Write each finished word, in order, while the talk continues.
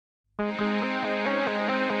All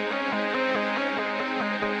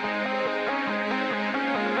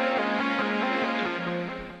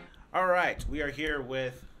right, we are here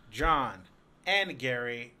with Jon and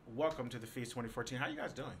Gary. Welcome to the Feast 2014. How are you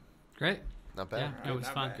guys doing? Great. Not bad. Yeah, it was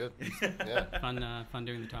fun. Good. Yeah. Fun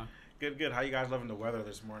doing the talk. Good, good. How you guys loving the weather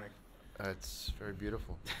this morning? It's very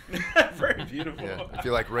beautiful. Very beautiful. Yeah, I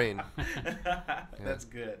feel like rain. That's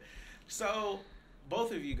good. So,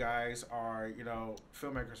 both of you guys are,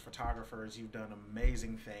 filmmakers, photographers. You've done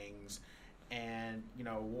amazing things, and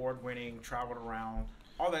award-winning, traveled around.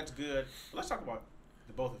 All that's good. Let's talk about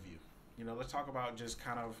the both of you. Let's talk about just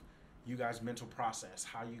kind of you guys' mental process,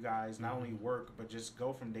 how you guys not only work but just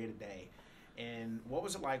go from day to day. And what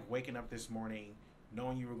was it like waking up this morning,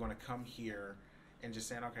 knowing you were going to come here, and just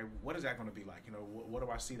saying, okay, what is that going to be like? What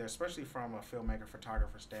do I see there? Especially from a filmmaker,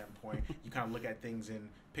 photographer standpoint, you kind of look at things in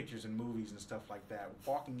pictures and movies and stuff like that.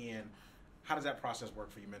 Walking in, how does that process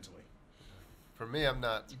work for you mentally? For me, I'm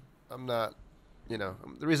not. The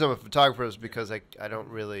reason I'm a photographer is because I don't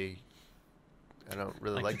really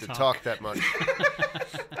like to talk that much.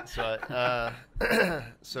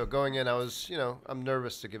 So going in, I was, I'm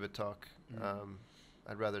nervous to give a talk.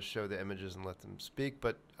 I'd rather show the images and let them speak.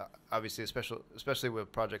 But obviously, especially with a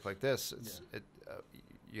project like this,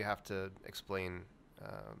 you have to explain,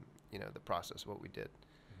 the process, what we did.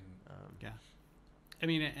 Yeah, I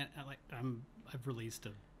mean, I've released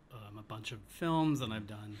a bunch of films, and I've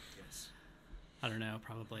done, I don't know,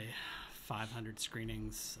 probably 500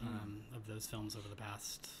 screenings of those films over the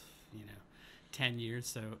past, 10 years.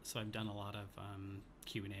 So I've done a lot of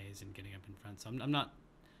Q&As and getting up in front. So I'm not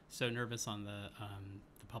so nervous on the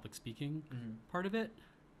public speaking part of it.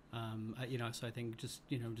 So I think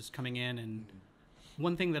just coming in, and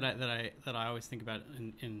one thing that I always think about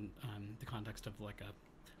in the context of like a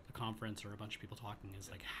conference or a bunch of people talking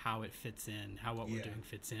is like how it fits in, how what we're doing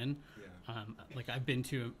fits in. Like I've been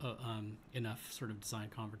to enough sort of design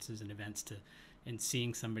conferences and events and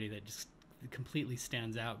seeing somebody that just completely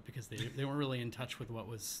stands out because they weren't really in touch with what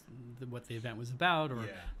the event was about, or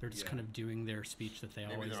they're just kind of doing their speech that they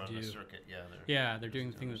always do. On the circuit. They're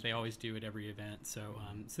doing the thing that they always do at every event. So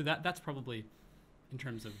so that's probably, in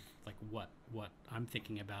terms of like what I'm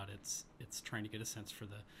thinking about, it's trying to get a sense for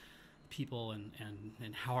the people and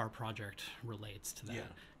how our project relates to that.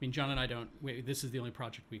 I mean, Jon and I this is the only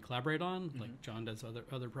project we collaborate on. Like Jon does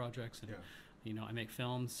other projects, and I make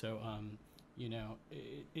films. So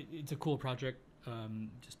it's a cool project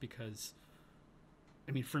just because,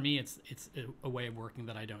 I mean, for me it's a way of working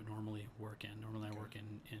that I don't normally work in. Normally I work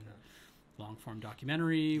in long form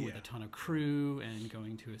documentary with a ton of crew and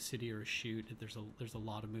going to a city or a shoot. There's a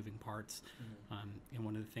lot of moving parts, and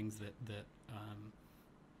one of the things that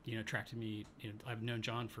attracted me. I've known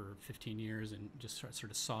Jon for 15 years and just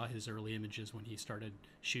sort of saw his early images when he started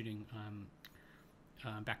shooting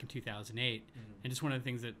back in 2008. And just one of the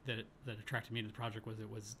things that attracted me to the project was it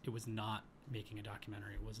was not making a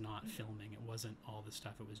documentary. It was not filming. It wasn't all this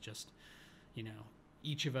stuff. It was just,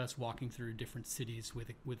 each of us walking through different cities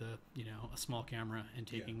with a small camera and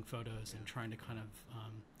taking photos and trying to kind of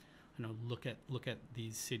look at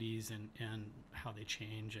these cities and how they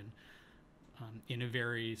change, and in a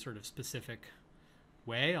very sort of specific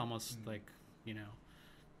way, almost like,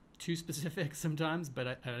 too specific sometimes, but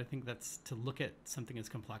I think that's to look at something as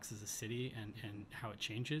complex as a city and how it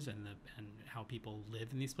changes and how people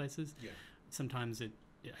live in these places. Sometimes I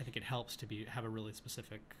think it helps to have a really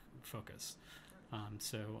specific focus.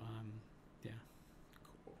 Cool.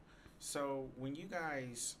 So when you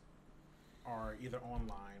guys are either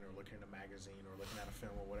online or looking at a magazine or looking at a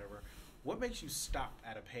film or whatever, what makes you stop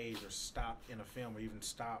at a page or stop in a film or even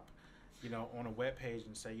stop, on a web page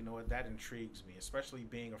and say, what, that intrigues me, especially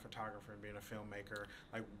being a photographer and being a filmmaker?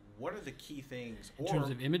 Like, what are the key things? In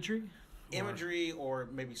terms of imagery? Or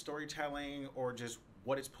maybe storytelling, or just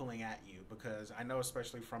what it's pulling at you? Because I know,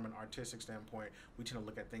 especially from an artistic standpoint, we tend to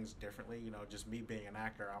look at things differently. Just me being an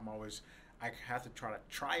actor, I have to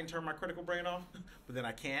try and turn my critical brain off, but then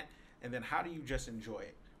I can't. And then how do you just enjoy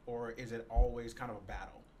it? Or is it always kind of a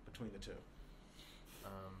battle between the two?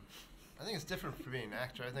 I think it's different for being an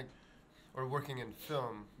actor. I think, or working in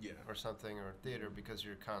film or something, or theater, because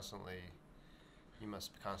you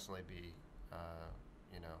must constantly be,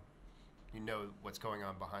 what's going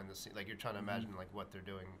on behind the scene. Like you're trying to imagine like what they're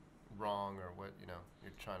doing wrong, or what,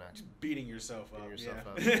 you're trying to just beating yourself up.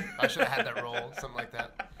 I should have had that role, something like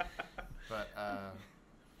that. But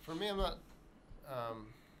for me, I'm not.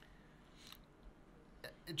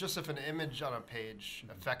 Just if an image on a page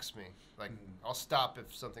affects me, like I'll stop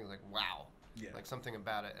if something's like wow, like something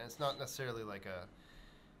about it, and it's not necessarily like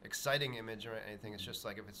exciting image or anything. It's just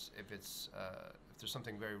like if there's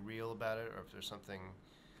something very real about it, or if there's something,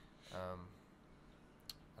 I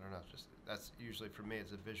don't know. Just that's usually for me.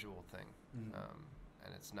 It's a visual thing,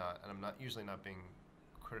 and it's not. And I'm usually not being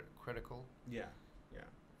critical. Yeah.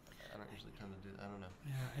 I don't usually tend to do. I don't know.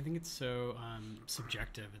 Yeah, I think it's so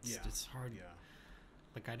subjective. It's hard. Yeah.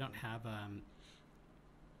 Like I don't have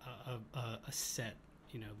a set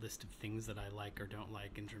list of things that I like or don't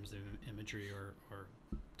like in terms of imagery or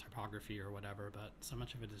typography or whatever. But so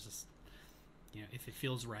much of it is just if it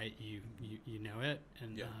feels right, you know it,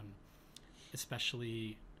 and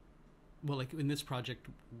especially like in this project,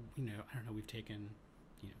 I don't know, we've taken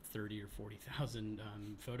 30 or 40,000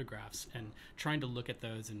 photographs, and trying to look at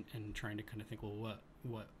those and trying to kind of think, well,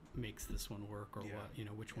 what makes this one work, or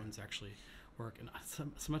what which ones actually work, and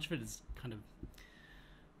so much of it is kind of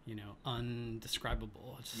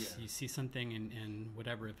undescribable. You see something and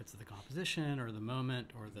whatever, if it's the composition or the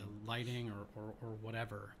moment or the lighting or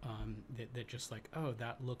whatever, that just like, oh,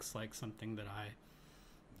 that looks like something that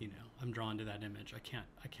I'm drawn to that image. I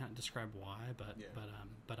can't describe why,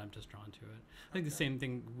 but I'm just drawn to it. I think the same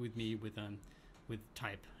thing with me with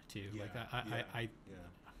type too. Yeah. Like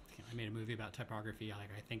I made a movie about typography. Like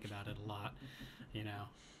I think about it a lot.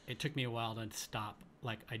 It took me a while to stop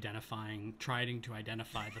like trying to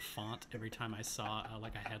identify the font every time I saw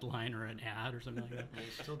like a headline or an ad or something like that. Yeah,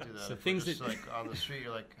 you still do that. So if things just, that like on the street,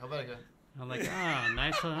 you're like, Helvetica. I'm like,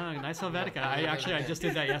 nice Helvetica. I just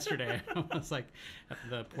did that yesterday. I was like at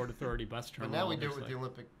the Port Authority bus terminal. But now we do it with the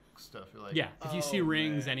Olympic stuff. You're like, if you see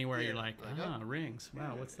rings anywhere, you're like, like rings.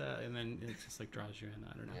 Wow, what's that? And then it just like draws you in.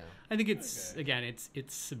 I don't know. Yeah. I think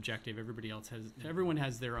it's subjective. Everyone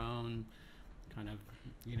has their own kind of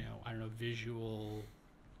visual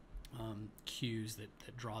cues that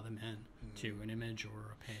draw them in to an image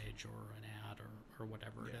or a page or an ad or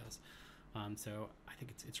whatever it is. So I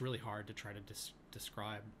think it's really hard to try to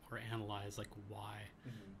describe or analyze like why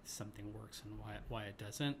something works and why it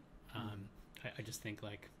doesn't. I just think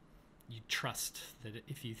like you trust that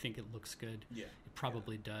if you think it looks good, it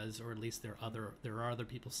probably does, or at least there are other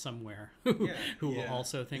people somewhere who will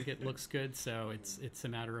also think it looks good. So it's a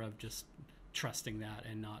matter of just trusting that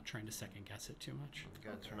and not trying to second guess it too much. You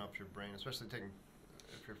got to turn off your brain, especially if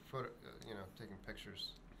you're taking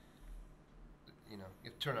pictures. You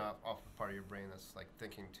turn off a part of your brain that's like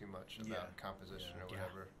thinking too much about composition or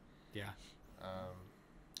whatever.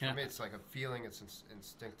 For me, it's like a feeling. It's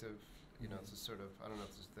instinctive. It's a sort of, I don't know if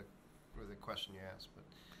this is the question you asked, but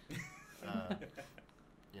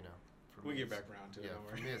for we'll me get back around to it.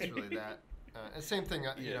 For me, it's really that. And same thing,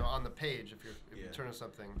 on the page. If you turn on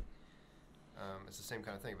something, it's the same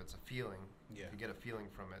kind of thing. If it's a feeling, if you get a feeling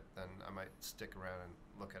from it, then I might stick around and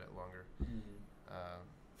look at it longer.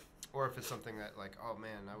 Or if it's something that like, oh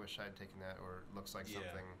man, I wish I had taken that, or it looks like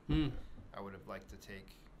something I would have liked to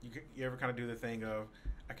take. You ever kind of do the thing of,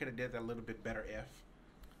 I could have did that a little bit better if?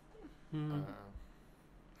 I don't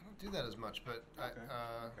do that as much, but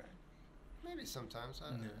maybe sometimes.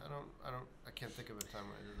 I can't think of a time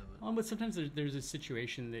when I did that. Well, but sometimes there's a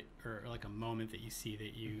situation or like a moment that you see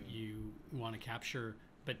that you want to capture,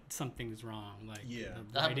 but something's wrong. Like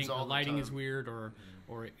the lighting is weird, or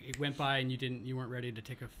it went by and you weren't ready to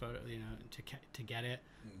take a photo, to get it.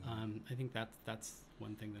 I think that's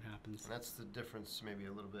one thing that happens. And that's the difference, maybe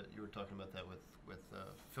a little bit. You were talking about that with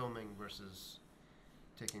filming versus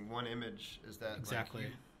taking one image. Is that exactly?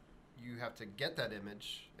 Like you have to get that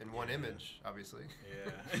image in one image, obviously.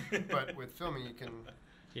 Yeah. But with filming, you can.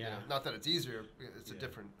 Yeah. Not that it's easier. It's a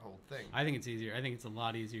different whole thing. I think it's easier. I think it's a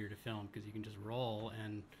lot easier to film because you can just roll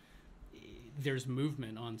and there's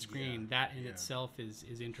movement on screen. That in itself is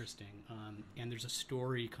interesting. And there's a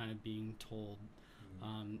story kind of being told.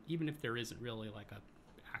 Even if there isn't really like a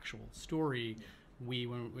actual story,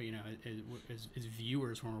 as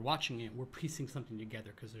viewers, when we're watching it, we're piecing something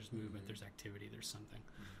together because there's movement, there's activity, there's something.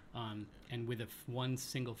 And with one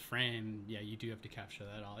single frame, you do have to capture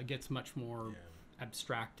that all. It gets much more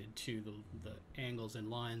abstracted to the angles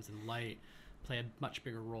and lines and light play a much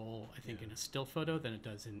bigger role, I think, in a still photo than it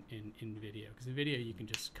does in video. Because in video, you can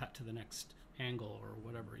just cut to the next angle or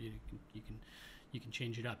whatever. You can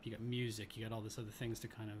change it up. You got music. You got all this other things to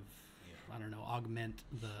kind of I don't know, augment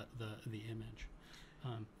the image.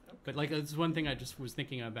 But like it's one thing I just was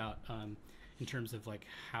thinking about in terms of like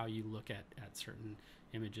how you look at certain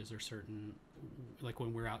images or certain, like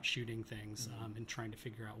when we're out shooting things and trying to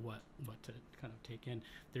figure out what to kind of take in.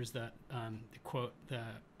 There's the quote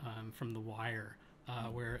from The Wire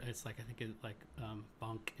where it's like, I think it like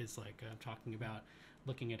Bunk is like talking about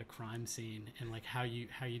looking at a crime scene and like how you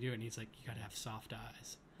do it, and he's like, you gotta have soft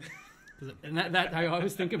eyes. And that I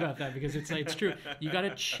always think about that because it's true. You got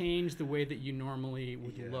to change the way that you normally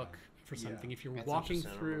would look for something. If you're walking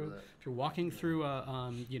through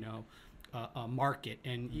a market,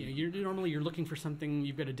 and you're normally looking for something.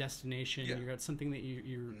 You've got a destination. You've got something that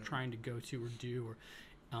you're trying to go to or do, or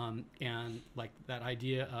and like that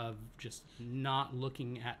idea of just not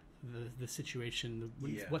looking at the situation,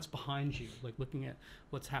 what's behind you, like looking at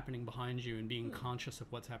what's happening behind you and being conscious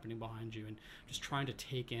of what's happening behind you, and just trying to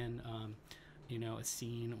take in a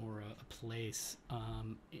scene or a place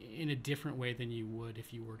in a different way than you would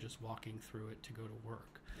if you were just walking through it to go to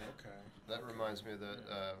work. Okay. That reminds me of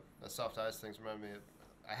the soft eyes things. Remind me of,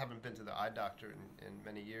 I haven't been to the eye doctor in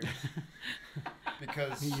many years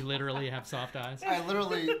because you literally have soft eyes. I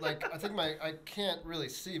literally I think I can't really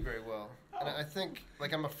see very well, and I think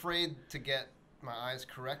I'm afraid to get my eyes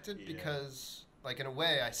corrected because in a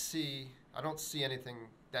way I don't see anything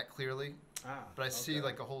that clearly, but I see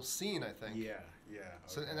a whole scene. I think. Yeah. Okay.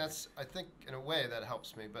 So and that's I think in a way that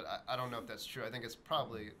helps me, but I don't know if that's true. I think it's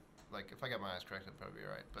probably if I got my eyes corrected, I'd probably be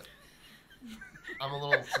all right, but. I'm a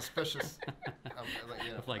little suspicious. Of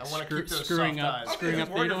I want to keep those screwing soft up. eyes. It's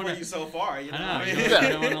working for you so far. You know? You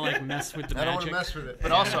don't want to mess with the magic. I don't want to mess with it,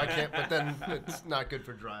 but also I can't. But then it's not good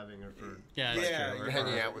for driving or for true.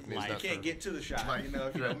 hanging out with me. You can't get to the shot.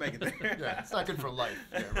 If you don't make it there. Yeah, it's not good for life.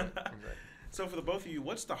 Yeah, right. Exactly. So for the both of you,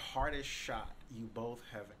 what's the hardest shot you both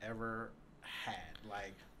have ever had?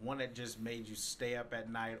 Like one that just made you stay up at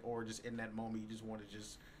night, or just in that moment you just want to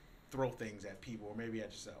just throw things at people, or maybe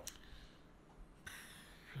at yourself.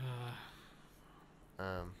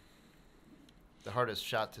 The hardest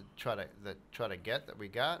shot to try to get that we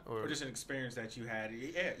got, or just an experience that you had.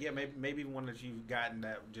 Maybe one that you've gotten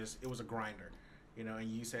that just it was a grinder, and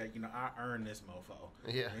you said, I earned this mofo.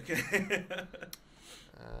 Yeah. Okay.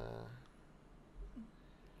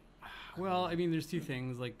 Well, I mean, there's two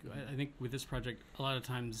things. I think with this project, a lot of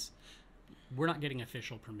times we're not getting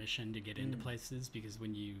official permission to get into places, because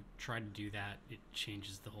when you try to do that, it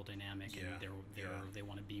changes the whole dynamic, and they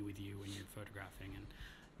want to be with you when you're photographing and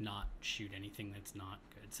not shoot anything that's not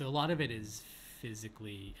good. So a lot of it is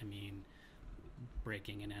physically,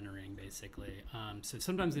 breaking and entering, basically. So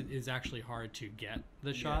sometimes it is actually hard to get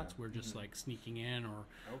the shots. We're just sneaking in or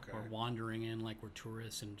wandering in like we're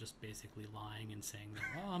tourists and just basically lying and saying,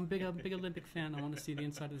 "Oh, I'm a big Olympic fan. I want to see the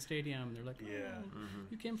inside of the stadium." And they're like,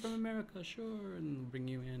 "You came from America, sure," and they'll bring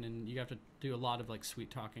you in, and you have to do a lot of sweet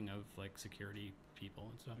talking of security people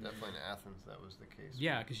and stuff. Definitely in Athens, that was the case.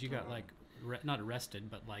 Yeah, because you got not arrested,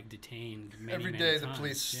 but detained every many day. times. The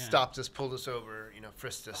police stopped us, pulled us over,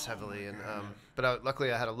 frisked us heavily, and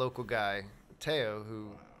luckily I had a local guy, Teo,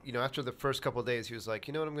 who after the first couple of days he was like,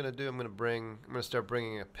 you know what I'm gonna do? I'm gonna start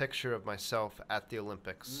bringing a picture of myself at the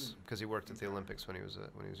Olympics, because he worked at the Olympics when he was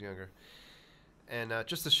younger, and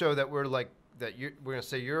just to show that we're we're gonna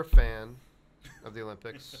say you're a fan of the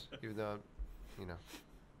Olympics, even though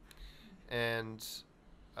and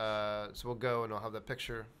so we'll go and I'll have that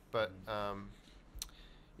picture. But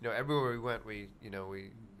everywhere we went,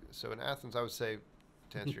 so in Athens, I would say,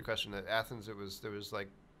 to answer your question, at Athens there was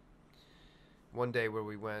one day where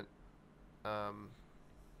we went,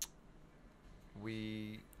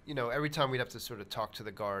 every time we'd have to sort of talk to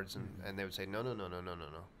the guards, and they would say no.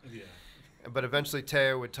 Yeah. But eventually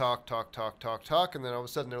Teo would talk, and then all of a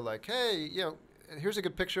sudden they're like, hey, here's a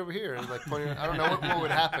good picture over here, and pointing. I don't know what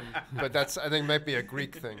would happen, but that's, I think, might be a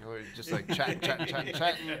Greek thing, where you just chat.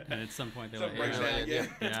 And at some point they're like,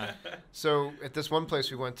 yeah. So at this one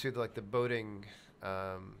place we went to, the boating,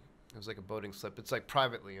 it was like a boating slip. It's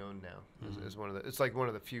privately owned now. Is one of the. It's one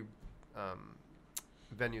of the few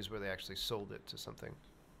venues where they actually sold it to something.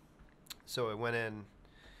 So I went in,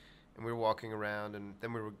 and we were walking around, and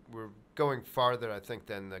then we were going farther, I think,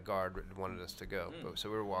 than the guard wanted us to go. So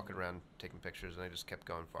we were walking around taking pictures, and I just kept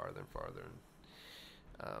going farther and farther.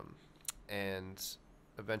 And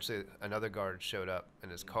eventually another guard showed up in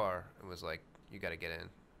his car and was like, "You got to get in,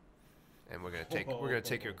 and we're gonna take your card. We're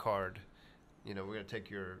gonna take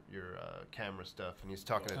your camera stuff." And he's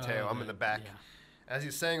talking to Teo. I'm in the back. Yeah. As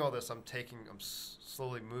he's saying all this, I'm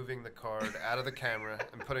slowly moving the card out of the camera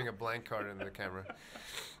and putting a blank card into the camera.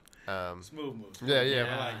 Smooth moves.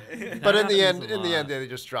 Yeah. But in the end, they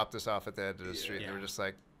just dropped us off at the end of the street. They were just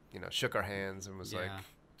shook our hands and was like,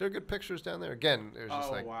 "There are good pictures down there." Again, it was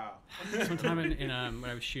just wow. Sometime when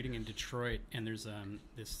I was shooting in Detroit, and there's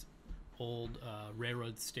this old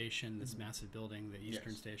railroad station, this massive building, the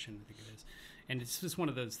Eastern Station, I think it is, and it's just one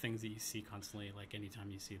of those things that you see constantly.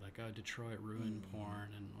 Anytime you see Detroit ruin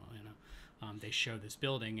porn, and they show this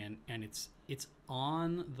building, and it's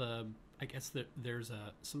on the. I guess that there's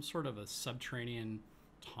some sort of a subterranean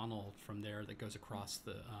tunnel from there that goes across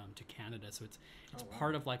the to Canada. So it's wow.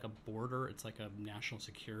 part of like a border. It's like a national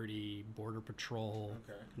security border patrol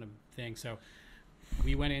kind of thing. So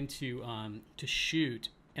we went into to shoot,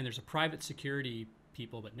 and there's a private security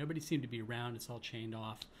people, but nobody seemed to be around. It's all chained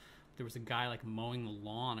off. There was a guy like mowing the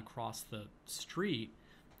lawn across the street,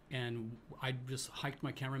 and I just hiked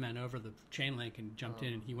my cameraman over the chain link and jumped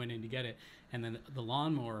in, and he went in to get it. And then the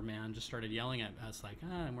lawnmower man just started yelling at us like,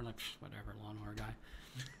 and we're like, whatever, lawnmower guy.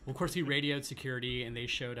 Well, of course, he radioed security, and they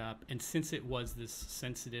showed up. And since it was this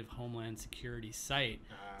sensitive Homeland Security site,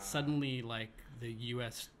 suddenly like the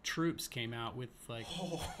U.S. troops came out with like,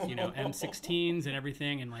 M16s and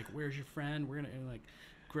everything, and like, where's your friend? We're gonna like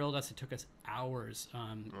grilled us. It took us hours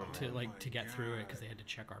to get through it because they had to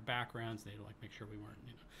check our backgrounds. They had to like make sure we weren't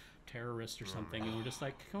terrorists or something. And we're just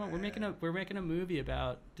like, come on, we're making a movie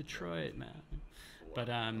about Detroit, man. But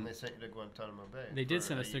and they sent you to Guantanamo Bay. They did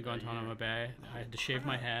send us to Guantanamo Bay. I had to shave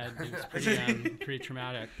my head. It was pretty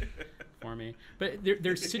traumatic for me. But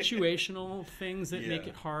there's situational things that make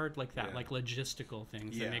it hard, like that, like logistical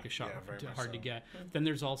things that make a shot hard to get. Then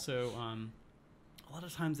there's also a lot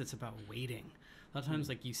of times it's about waiting. A lot of times,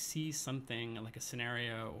 like, you see something, like a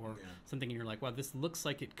scenario or something, and you're like, wow, this looks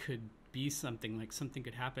like it could be something, like something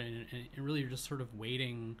could happen. And really, you're just sort of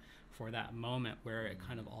waiting for that moment where it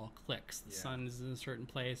kind of all clicks. The sun is in a certain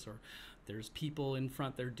place, or there's people in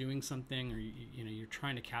front, they're doing something, or, you're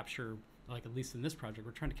trying to capture, like, at least in this project,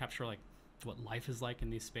 we're trying to capture, like, what life is like in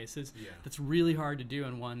these spaces. That's really hard to do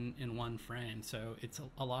in one frame. So it's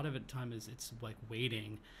a lot of it time is it's like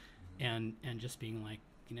waiting and just being like,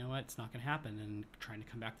 you know what, it's not going to happen, and trying to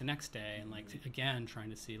come back the next day, and like again trying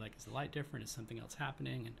to see, like, is the light different, is something else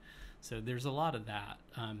happening? And so there's a lot of that.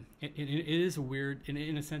 It is a weird,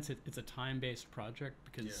 in a sense, it's a time-based project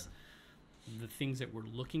because the things that we're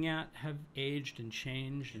looking at have aged and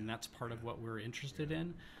changed, and that's part of what we're interested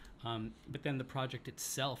in. But then the project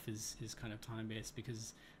itself is kind of time-based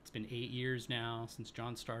because it's been 8 years now since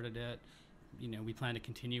Jon started it. We plan to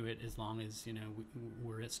continue it as long as,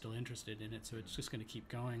 we're still interested in it. So it's just going to keep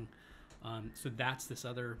going. So that's this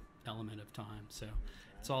other element of time. So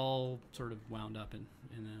it's all sort of wound up in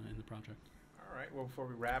the project. All right. Well, before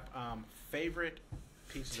we wrap, favorite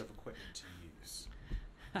pieces of equipment to use?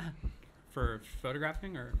 For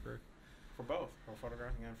photographing or for both, for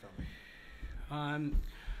photographing and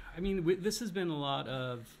filming. This has been a lot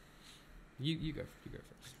of. You go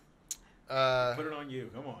first. Put it on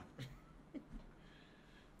you. Come on.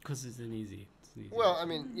 Because it's easy. Well, I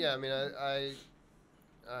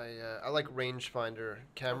like rangefinder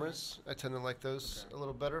cameras. I tend to like those a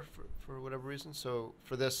little better for whatever reason. So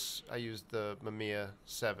for this, I used the Mamiya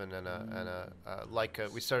 7 and a Leica.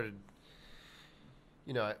 We started,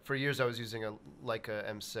 for years I was using a Leica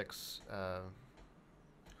M6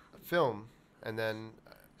 film, and then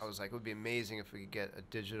I was like, it would be amazing if we could get a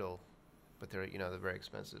digital, but they're very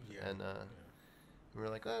expensive. We were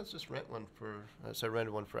like, let's just rent one so I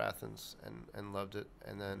rented one for Athens and loved it.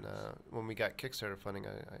 And then when we got Kickstarter funding,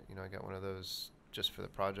 I got one of those just for the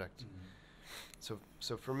project. So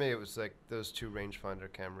for me, it was like those two rangefinder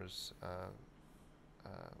cameras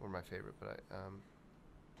were my favorite. But I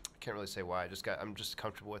can't really say why. I'm just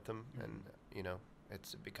comfortable with them, and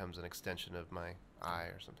it becomes an extension of my eye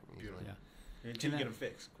or something easily. Until you get them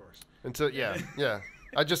fixed, of course. Until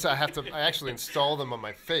I actually install them on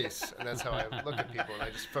my face, and that's how I look at people, and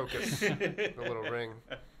I just focus the little ring.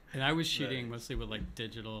 And I was shooting mostly with like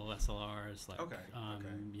digital SLRs, like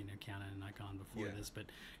Canon and Nikon before this. But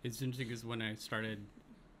it's interesting because when I started,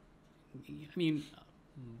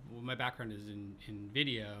 my background is in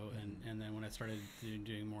video, and then when I started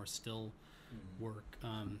doing more still work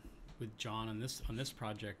with Jon on this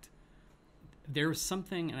project. There was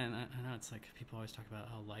something, and I know it's like people always talk about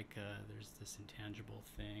how there's this intangible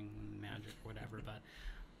thing, magic, whatever,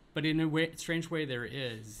 but in a strange way there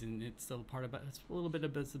is, and it's still part of it. It's a little bit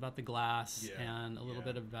about the glass, and a little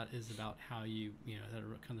bit about how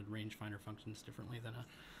that kind of rangefinder functions differently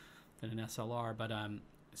than an SLR. But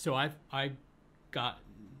so I got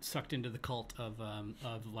sucked into the cult of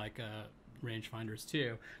rangefinders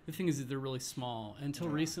too. The thing is that they're really small. Until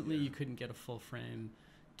recently, you couldn't get a full frame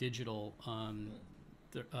digital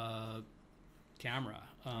camera,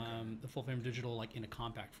 the full frame digital, like in a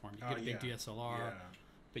compact form. You get a big DSLR,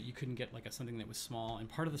 but you couldn't get something that was small. And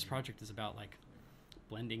part of this project is about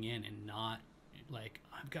blending in and not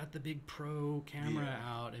I've got the big pro camera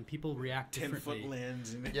out, and people react differently. 10-foot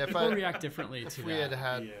lens. People react differently to that. If we had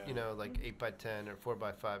 8x10 or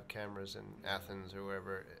 4x5 cameras in Athens or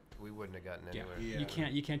wherever, we wouldn't have gotten anywhere. You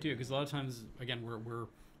can't do it because a lot of times, again, we're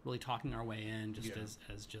really talking our way in, just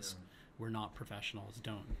as just we're not professionals.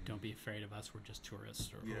 Don't be afraid of us. We're just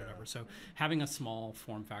tourists or whatever. So having a small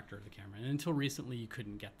form factor of the camera, and until recently you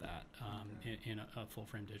couldn't get that in a full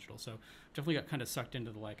frame digital. So definitely got kind of sucked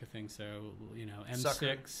into the Leica thing. So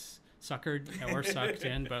M6 suckered or sucked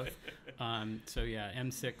in both. So yeah,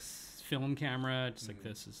 M6 film camera, just like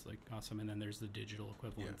this is like awesome. And then there's the digital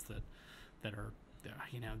equivalents that are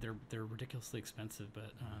they're ridiculously expensive,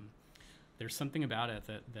 but there's something about it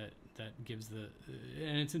that gives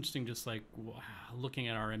and it's interesting, just like looking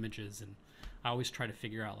at our images, and I always try to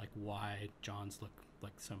figure out like why Jon's look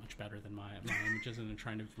like so much better than my images, and then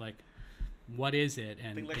trying to like, what is it?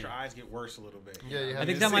 And I think your eyes get worse a little bit. I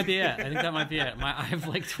think that might be it. I have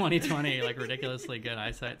like 20/20 like ridiculously good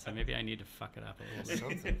eyesight, so maybe I need to fuck it up a little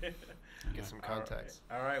bit. Something. Get some contacts.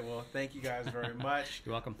 All right. Well, thank you guys very much.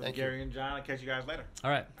 You're welcome. Thank you, Gary and Jon. I'll catch you guys later.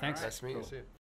 All right. Thanks. Nice to meet you. See you.